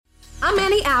I'm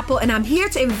Annie Apple, and I'm here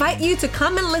to invite you to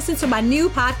come and listen to my new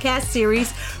podcast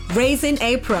series, Raising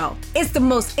a Pro. It's the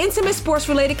most intimate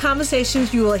sports-related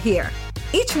conversations you will hear.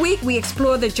 Each week, we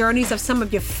explore the journeys of some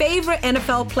of your favorite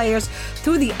NFL players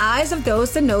through the eyes of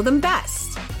those that know them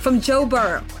best. From Joe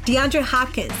Burrow, DeAndre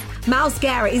Hopkins, Myles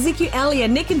Garrett, Ezekiel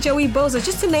Elliott, Nick and Joey Bosa,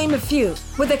 just to name a few.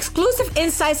 With exclusive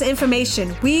insights and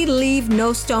information, we leave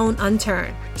no stone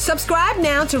unturned. Subscribe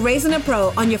now to Raising a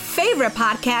Pro on your favorite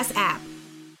podcast app.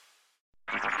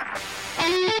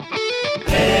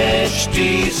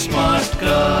 HT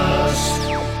Smartcast.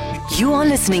 You are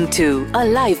listening to a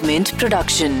Live Mint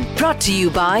production brought to you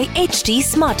by HT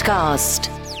Smartcast.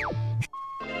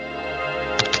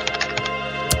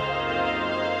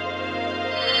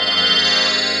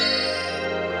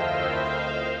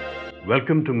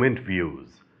 Welcome to Mint Views.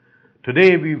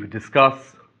 Today we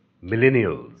discuss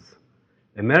millennials.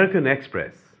 American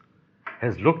Express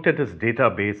has looked at its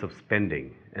database of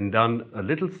spending and done a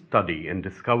little study and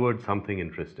discovered something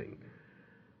interesting.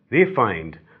 They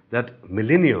find that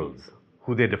millennials,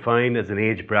 who they define as an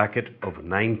age bracket of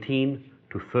 19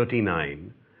 to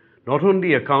 39, not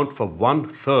only account for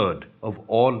 1/3 of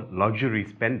all luxury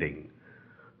spending,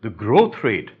 the growth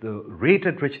rate, the rate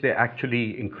at which they're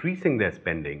actually increasing their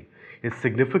spending, is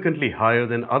significantly higher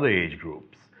than other age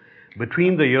groups.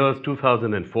 Between the years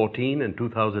 2014 and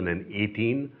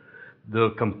 2018,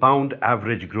 the compound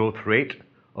average growth rate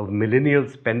of millennial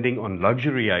spending on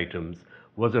luxury items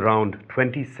was around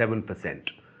 27%,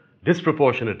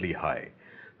 disproportionately high.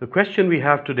 The question we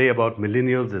have today about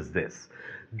millennials is this: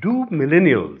 do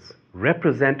millennials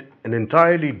represent an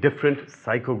entirely different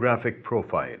psychographic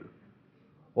profile,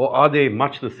 or are they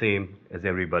much the same as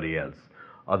everybody else,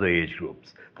 other age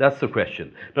groups? That's the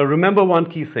question. Now remember one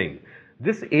key thing.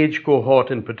 This age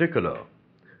cohort in particular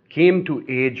came to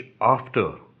age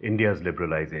after India's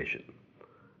liberalization.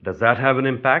 Does that have an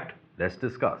impact? Let's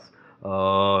discuss.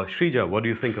 Shrija, what do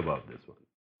you think about this one?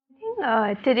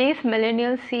 Today's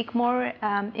millennials seek more,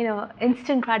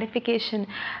 instant gratification,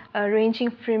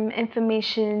 ranging from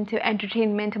information to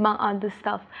entertainment, among other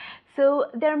stuff. So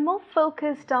they're more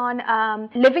focused on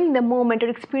living the moment or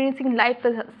experiencing life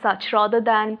as such rather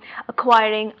than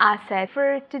acquiring assets.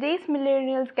 For today's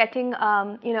millennials, getting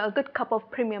a good cup of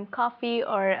premium coffee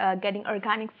or getting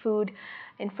organic food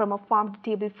from a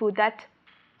farm-to-table food, that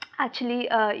actually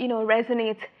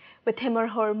resonates with him or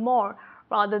her more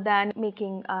rather than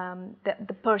making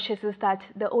the purchases that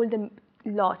the older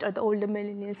lot or the older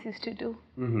millennials used to do.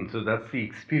 Mm-hmm. So that's the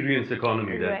experience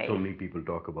economy that Right. so many people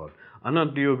talk about.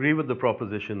 Anand, do you agree with the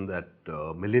proposition that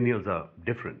millennials are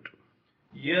different?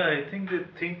 Yeah, I think they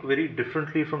think very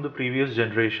differently from the previous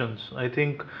generations. I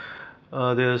think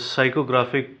their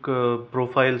psychographic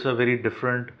profiles are very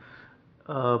different.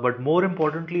 But more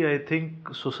importantly, I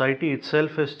think society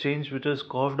itself has changed, which has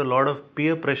caused a lot of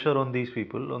peer pressure on these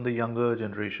people, on the younger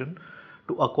generation,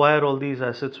 to acquire all these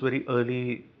assets very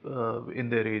early in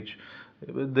their age.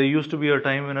 There used to be a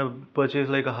time when a purchase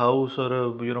like a house or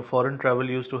a foreign travel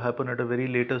used to happen at a very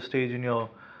later stage in your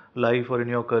life or in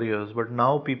your careers. But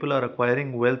now people are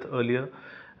acquiring wealth earlier,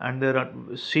 and they're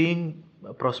seeing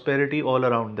prosperity all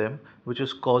around them, which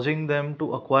is causing them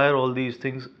to acquire all these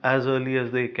things as early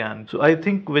as they can. So I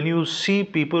think when you see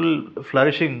people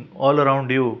flourishing all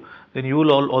around you, then you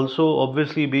will also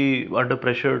obviously be under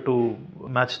pressure to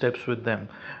match steps with them.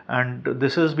 And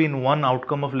this has been one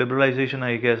outcome of liberalization,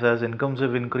 I guess. As incomes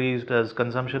have increased, as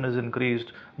consumption has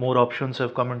increased, more options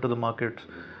have come into the market.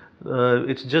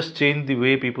 It's just changed the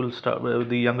way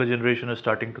the younger generation is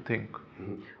starting to think.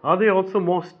 Are they also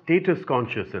more status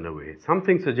conscious in a way?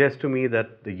 Something suggests to me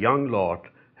that the young lot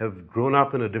have grown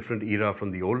up in a different era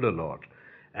from the older lot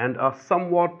and are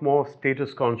somewhat more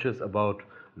status conscious about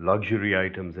luxury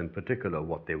items in particular,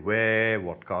 what they wear,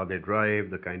 what car they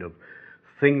drive, the kind of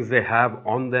things they have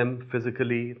on them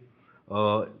physically.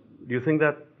 Do you think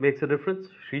that makes a difference?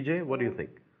 Srijay, what do you think?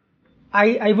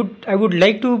 I would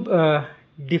like to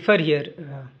differ here,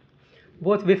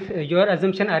 both with your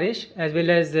assumption, Arish, as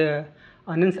well as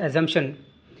Anand's assumption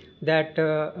that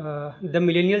the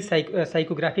millennial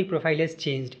psychographic profile has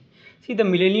changed. See, the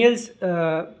millennials,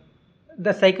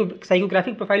 the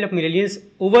psychographic profile of millennials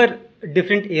over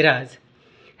different eras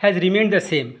has remained the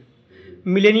same.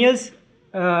 Millennials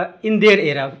in their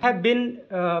era have been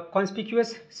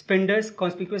conspicuous spenders,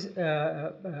 conspicuous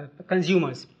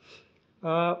consumers.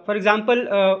 For example,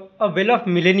 a well-off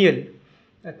millennial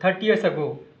 30 years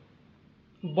ago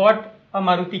bought a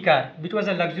Maruti car, which was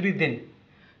a luxury then.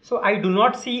 So I do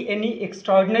not see any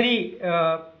extraordinary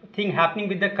thing happening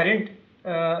with the current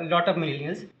lot of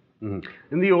millennials.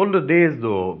 In the older days,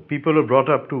 though, people were brought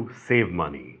up to save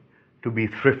money, to be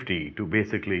thrifty, to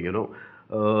basically,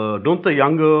 Don't the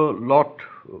younger lot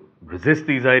resist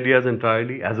these ideas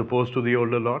entirely as opposed to the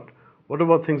older lot? What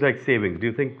about things like savings? Do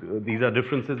you think these are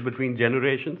differences between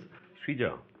generations?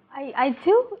 Shrija? I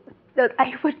do.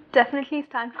 I would definitely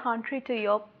stand contrary to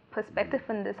your perspective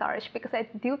on this, Arish, because I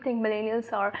do think millennials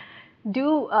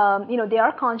they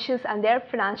are conscious and they're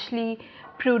financially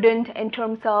prudent in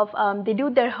terms of they do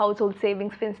their household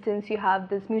savings. For instance, you have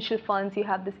this mutual funds, you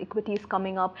have this equities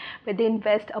coming up where they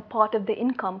invest a part of the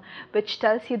income, which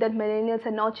tells you that millennials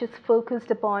are not just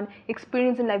focused upon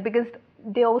experience in life, because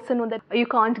they also know that you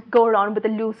can't go around with a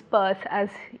loose purse, as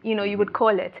you would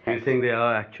call it. Do you think they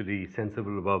are actually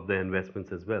sensible about their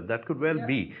investments as well? That could well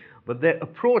be, but their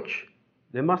approach,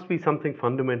 there must be something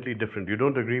fundamentally different. You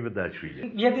don't agree with that,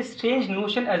 Shrija? We have this strange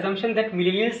assumption that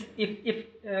millennials, if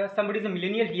somebody is a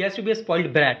millennial, he has to be a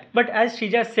spoiled brat. But as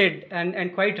Shrija said,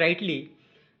 and quite rightly,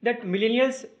 that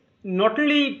millennials not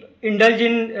only indulge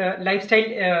in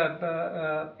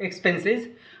lifestyle expenses,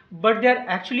 but they are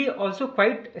actually also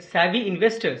quite savvy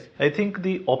investors. I think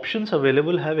the options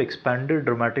available have expanded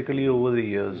dramatically over the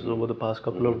years, over the past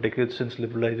couple of decades since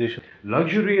liberalization.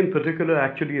 Luxury in particular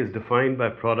actually is defined by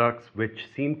products which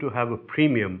seem to have a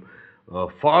premium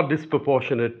far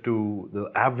disproportionate to the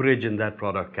average in that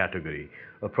product category.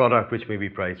 A product which may be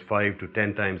priced 5 to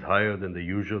 10 times higher than the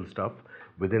usual stuff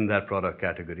within that product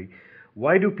category.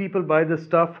 Why do people buy this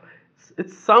stuff? It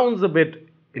sounds a bit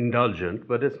indulgent,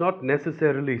 but it's not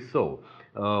necessarily so.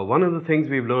 One of the things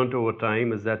we've learned over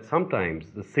time is that sometimes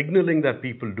the signaling that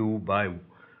people do by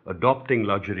adopting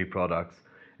luxury products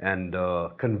and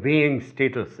conveying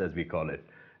status, as we call it,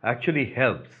 actually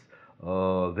helps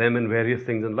them in various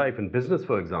things in life. In business,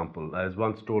 for example, I was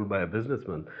once told by a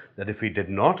businessman that if he did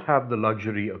not have the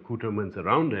luxury accoutrements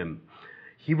around him,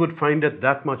 he would find it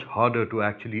that much harder to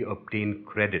actually obtain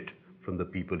credit from the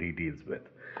people he deals with.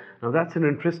 Now that's an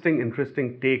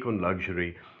interesting take on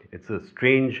luxury. It's a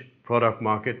strange product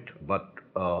market, but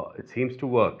it seems to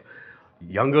work.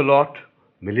 Younger lot,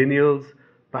 millennials,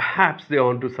 perhaps they're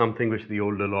onto something which the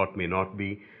older lot may not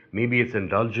be. Maybe it's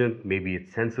indulgent, maybe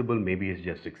it's sensible, maybe it's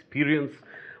just experience.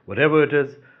 Whatever it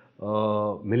is,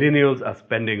 millennials are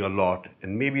spending a lot,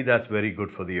 and maybe that's very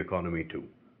good for the economy too.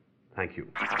 Thank you.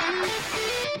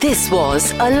 This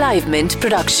was a Livemint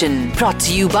production brought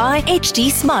to you by HT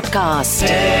Smartcast.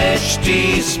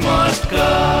 HT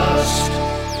Smartcast.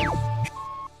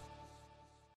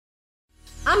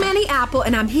 I'm Annie Apple,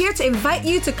 and I'm here to invite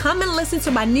you to come and listen to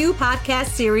my new podcast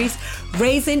series,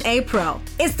 Raising a Pro.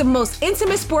 It's the most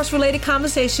intimate sports-related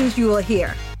conversations you will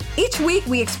hear. Each week,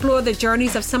 we explore the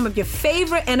journeys of some of your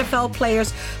favorite NFL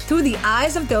players through the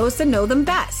eyes of those that know them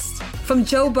best. From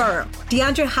Joe Burrow,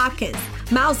 DeAndre Hopkins,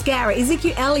 Myles Garrett,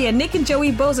 Ezekiel Elliott, Nick and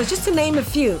Joey Bosa, just to name a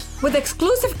few. With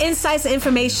exclusive insights and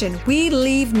information, we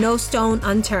leave no stone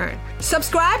unturned.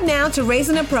 Subscribe now to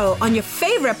Raising a Pro on your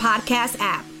favorite podcast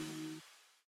app.